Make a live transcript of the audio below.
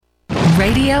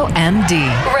Radio MD.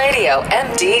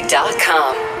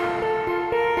 RadioMD.com.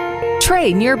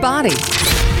 Train your body.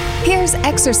 Here's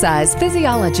exercise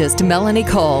physiologist Melanie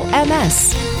Cole,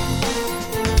 MS.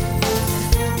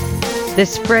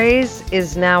 This phrase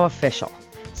is now official.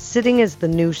 Sitting is the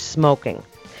new smoking.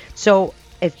 So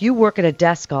if you work at a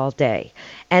desk all day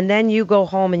and then you go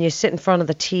home and you sit in front of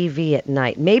the TV at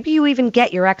night, maybe you even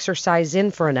get your exercise in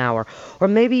for an hour, or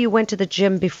maybe you went to the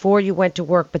gym before you went to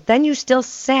work, but then you still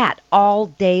sat all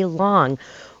day long.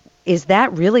 Is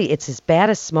that really, it's as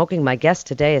bad as smoking? My guest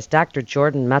today is Dr.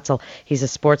 Jordan Metzl. He's a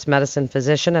sports medicine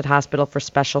physician at Hospital for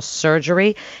Special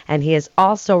Surgery, and he is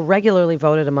also regularly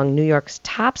voted among New York's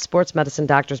top sports medicine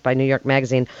doctors by New York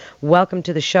Magazine. Welcome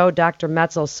to the show, Dr.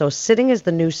 Metzl. So sitting is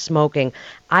the new smoking.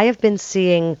 I have been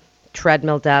seeing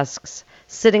treadmill desks,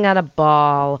 sitting on a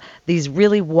ball, these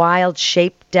really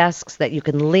wild-shaped desks that you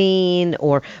can lean,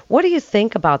 or what do you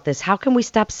think about this? How can we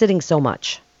stop sitting so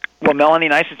much? Well, Melanie,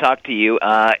 nice to talk to you.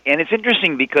 And it's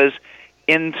interesting because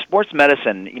in sports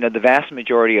medicine, the vast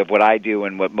majority of what I do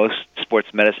and what most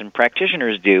sports medicine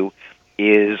practitioners do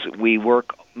is we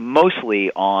work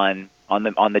mostly on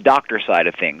the doctor side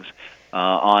of things,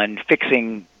 on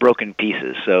fixing broken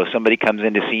pieces. So somebody comes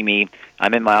in to see me.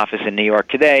 I'm in my office in New York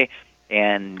today,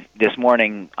 and this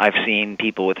morning I've seen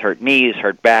people with hurt knees,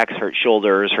 hurt backs, hurt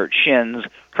shoulders, hurt shins,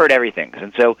 hurt everything.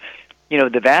 And so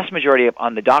the vast majority of,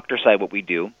 on the doctor side, what we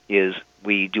do is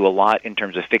we do a lot in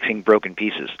terms of fixing broken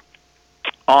pieces.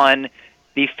 On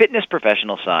the fitness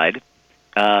professional side,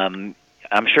 I'm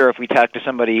sure if we talk to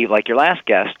somebody like your last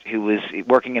guest who was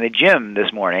working in a gym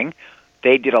this morning,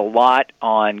 they did a lot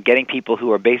on getting people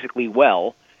who are basically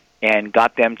well and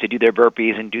got them to do their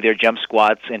burpees and do their jump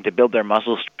squats and to build their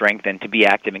muscle strength and to be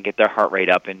active and get their heart rate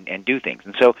up and do things.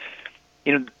 And so,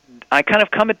 I kind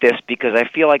of come at this because I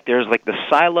feel like there's like the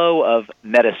silo of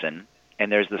medicine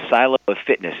and there's the silo of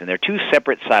fitness, and they're two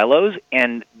separate silos,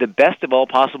 and the best of all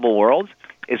possible worlds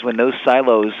is when those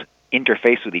silos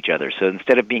interface with each other. So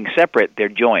instead of being separate, they're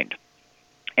joined.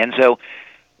 And so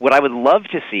what I would love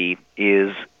to see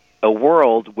is a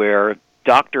world where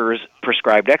doctors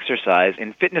prescribed exercise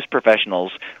and fitness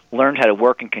professionals learned how to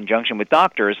work in conjunction with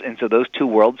doctors, and so those two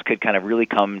worlds could kind of really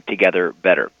come together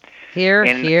better. Here.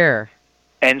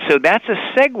 And so that's a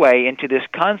segue into this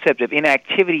concept of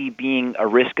inactivity being a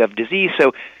risk of disease.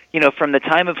 So, from the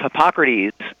time of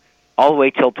Hippocrates all the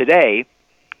way till today,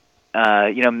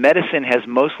 medicine has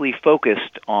mostly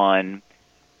focused on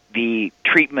the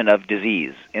treatment of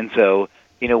disease. And so,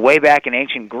 way back in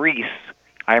ancient Greece,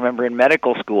 I remember in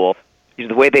medical school,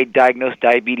 the way they diagnosed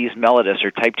diabetes mellitus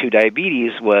or type 2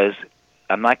 diabetes was,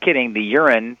 I'm not kidding, the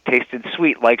urine tasted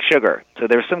sweet like sugar. So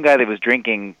there was some guy that was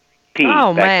drinking pee.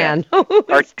 Oh, man. Or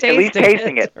at least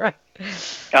tasting it. Right.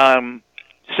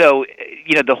 So,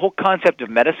 the whole concept of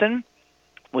medicine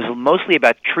was mostly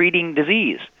about treating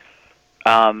disease.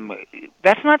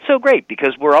 That's not so great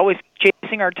because we're always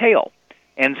chasing our tail.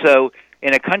 And so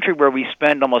in a country where we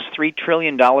spend almost $3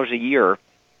 trillion a year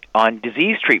on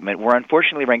disease treatment, we're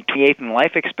unfortunately ranked 28th in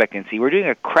life expectancy. We're doing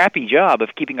a crappy job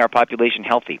of keeping our population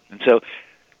healthy. And so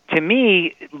to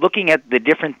me, looking at the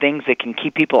different things that can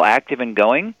keep people active and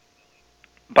going,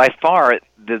 by far,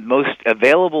 the most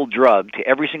available drug to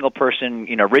every single person,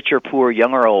 rich or poor,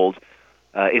 young or old,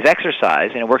 is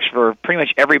exercise, and it works for pretty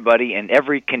much everybody and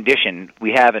every condition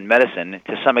we have in medicine.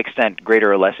 To some extent, greater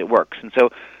or less, it works. And so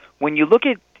when you look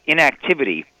at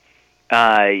inactivity,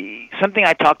 something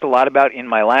I talked a lot about in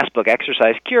my last book,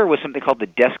 Exercise Cure, was something called the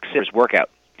desk sitter's workout.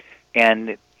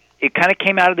 And it kind of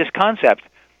came out of this concept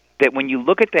that when you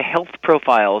look at the health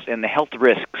profiles and the health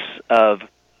risks of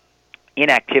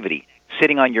inactivity,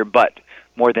 sitting on your butt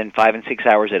more than 5 and 6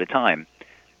 hours at a time,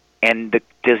 and the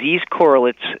disease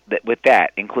correlates with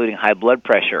that, including high blood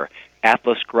pressure,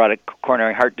 atherosclerotic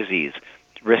coronary heart disease,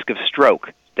 risk of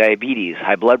stroke, diabetes,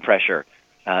 high blood pressure,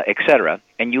 etc.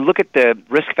 And you look at the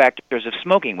risk factors of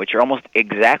smoking, which are almost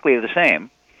exactly the same,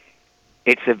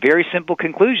 it's a very simple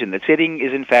conclusion that sitting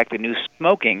is in fact the new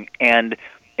smoking. And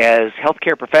as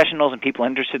healthcare professionals and people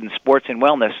interested in sports and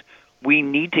wellness, we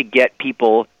need to get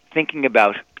people thinking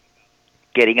about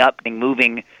getting up and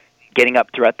moving, getting up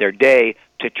throughout their day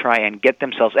to try and get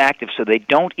themselves active so they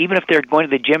don't, even if they're going to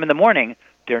the gym in the morning,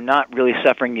 they're not really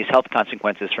suffering these health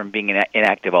consequences from being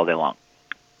inactive all day long.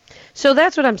 So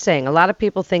that's what I'm saying. A lot of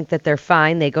people think that they're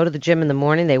fine. They go to the gym in the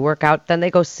morning, they work out, then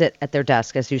they go sit at their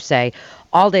desk, as you say,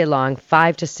 all day long,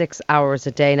 5 to 6 hours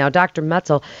a day. Now, Dr.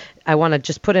 Metzel, I want to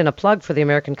just put in a plug for the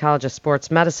American College of Sports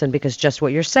Medicine, because just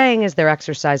what you're saying is their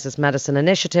Exercise is Medicine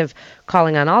initiative,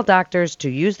 calling on all doctors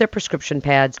to use their prescription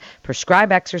pads,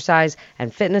 prescribe exercise,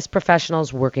 and fitness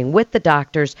professionals working with the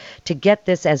doctors to get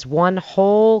this as one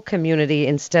whole community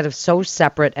instead of so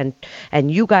separate,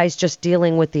 and you guys just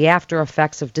dealing with the after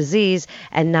effects of disease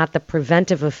and not the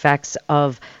preventive effects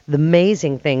of the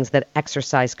amazing things that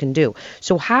exercise can do.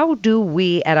 So how do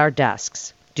we at our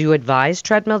desks, do you advise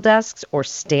treadmill desks or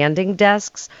standing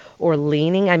desks or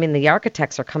leaning? I mean, the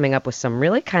architects are coming up with some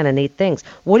really kind of neat things.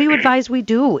 What do you advise we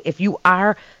do if you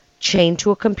are chained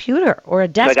to a computer or a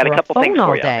desk or a phone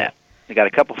all day? I got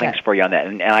a couple things for you on that,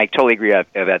 and I totally agree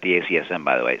about the ACSM,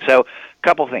 by the way. So, a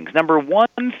couple things. Number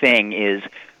one thing is,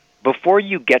 before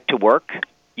you get to work,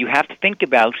 you have to think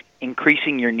about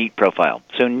increasing your NEAT profile.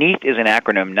 So NEAT is an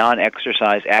acronym,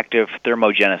 non-exercise active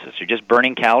thermogenesis. You're just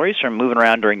burning calories from moving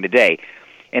around during the day.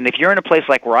 And if you're in a place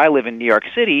like where I live in New York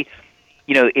City,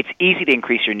 it's easy to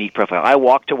increase your NEAT profile. I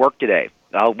walk to work today.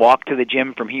 I'll walk to the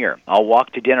gym from here. I'll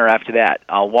walk to dinner after that.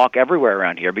 I'll walk everywhere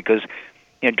around here because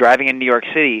driving in New York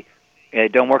City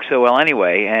it don't work so well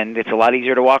anyway, and it's a lot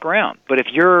easier to walk around. But if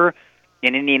you're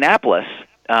in Indianapolis,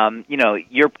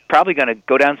 you're probably going to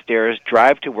go downstairs,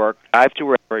 drive to work, drive to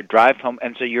wherever, drive home,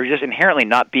 and so you're just inherently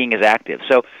not being as active.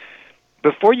 So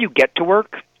before you get to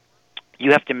work,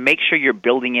 you have to make sure you're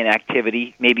building in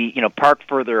activity, maybe, park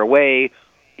further away,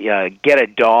 get a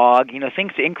dog,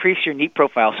 things to increase your NEAT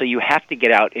profile, so you have to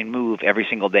get out and move every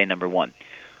single day, number one.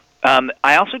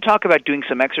 I also talk about doing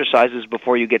some exercises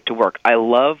before you get to work. I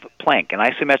love plank, an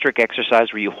isometric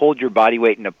exercise where you hold your body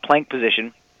weight in a plank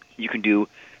position. You can do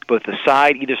both the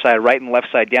side, either side, right and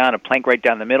left side down, a plank right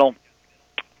down the middle.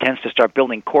 Tends to start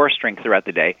building core strength throughout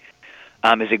the day.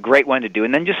 Is a great one to do.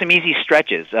 And then just some easy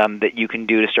stretches that you can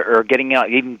do to start, or getting out,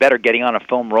 even better, getting on a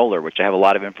foam roller, which I have a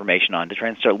lot of information on, to try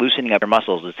and start loosening up your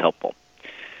muscles is helpful.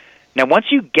 Now, once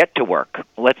you get to work,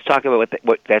 let's talk about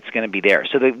what that's going to be there.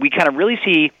 So that we kind of really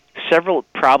see several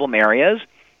problem areas,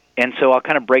 and so I'll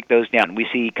kind of break those down. We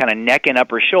see kind of neck and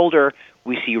upper shoulder,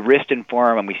 we see wrist and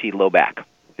forearm, and we see low back.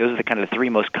 Those are the kind of the three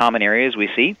most common areas we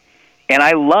see. And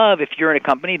I love, if you're in a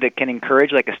company that can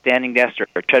encourage like a standing desk or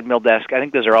a treadmill desk, I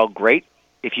think those are all great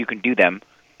if you can do them.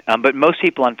 But most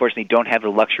people, unfortunately, don't have the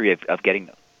luxury of getting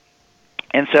them.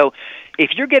 And so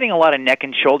if you're getting a lot of neck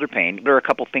and shoulder pain, there are a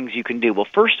couple things you can do. Well,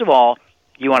 first of all,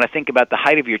 you want to think about the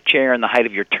height of your chair and the height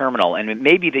of your terminal. And it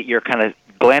may be that you're kind of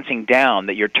glancing down,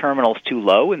 that your terminal's too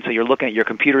low, and so you're looking at your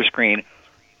computer screen,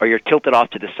 or you're tilted off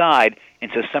to the side,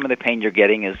 and so some of the pain you're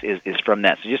getting is from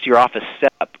that. So just your office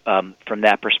setup from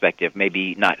that perspective may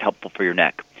be not helpful for your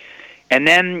neck. And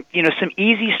then, some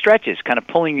easy stretches, kind of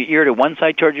pulling your ear to one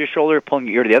side towards your shoulder, pulling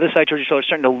your ear to the other side towards your shoulder,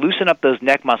 starting to loosen up those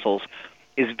neck muscles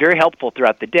is very helpful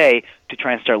throughout the day to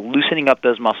try and start loosening up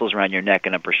those muscles around your neck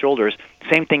and upper shoulders.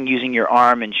 Same thing using your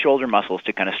arm and shoulder muscles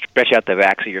to kind of stretch out the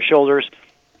backs of your shoulders.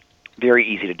 Very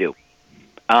easy to do.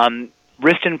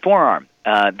 Wrist and forearm.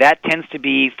 That tends to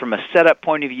be, from a setup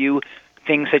point of view,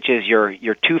 things such as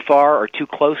you're too far or too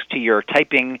close to your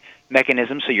typing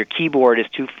mechanism, so your keyboard is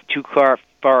too far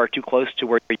or too close to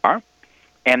where you are.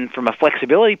 And from a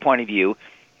flexibility point of view,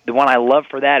 the one I love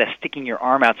for that is sticking your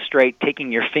arm out straight,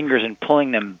 taking your fingers and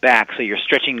pulling them back so you're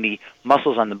stretching the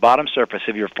muscles on the bottom surface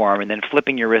of your forearm, and then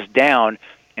flipping your wrist down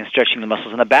and stretching the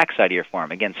muscles on the back side of your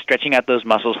forearm. Again, stretching out those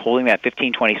muscles, holding that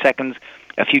 15, 20 seconds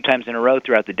a few times in a row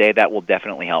throughout the day, that will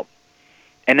definitely help.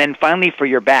 And then finally, for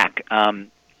your back,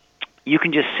 you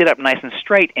can just sit up nice and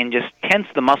straight and just tense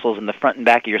the muscles in the front and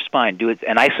back of your spine. Do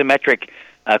an isometric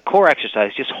core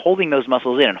exercise, just holding those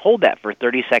muscles in, and hold that for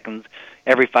 30 seconds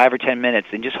every 5 or 10 minutes,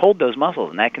 and just hold those muscles,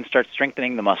 and that can start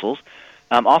strengthening the muscles.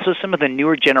 Also, some of the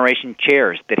newer generation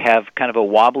chairs that have kind of a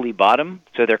wobbly bottom,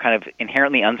 so they're kind of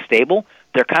inherently unstable.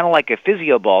 They're kind of like a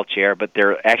physio ball chair, but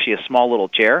they're actually a small little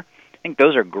chair. I think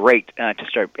those are great to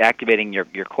start activating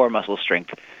your core muscle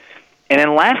strength. And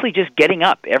then lastly, just getting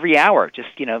up every hour. Just,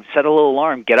 set a little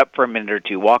alarm, get up for a minute or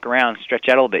two, walk around, stretch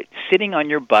out a little bit. Sitting on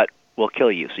your butt will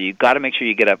kill you, so you've got to make sure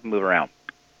you get up and move around.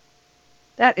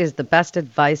 That is the best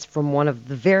advice from one of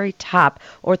the very top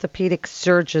orthopedic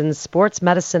surgeons, sports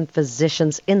medicine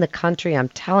physicians in the country. I'm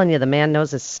telling you, the man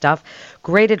knows his stuff.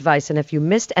 Great advice. And if you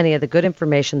missed any of the good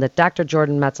information that Dr.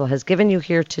 Jordan Metzel has given you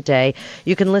here today,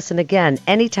 you can listen again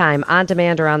anytime, on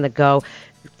demand or on the go.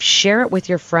 Share it with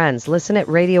your friends. Listen at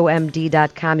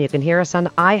radiomd.com. You can hear us on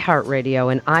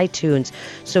iHeartRadio and iTunes.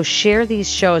 So share these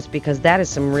shows because that is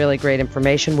some really great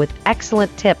information with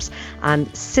excellent tips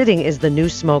on sitting is the new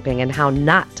smoking and how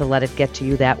not to let it get to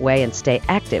you that way and stay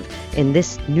active in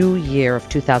this new year of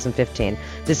 2015.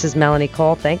 This is Melanie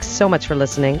Cole. Thanks so much for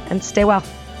listening and stay well.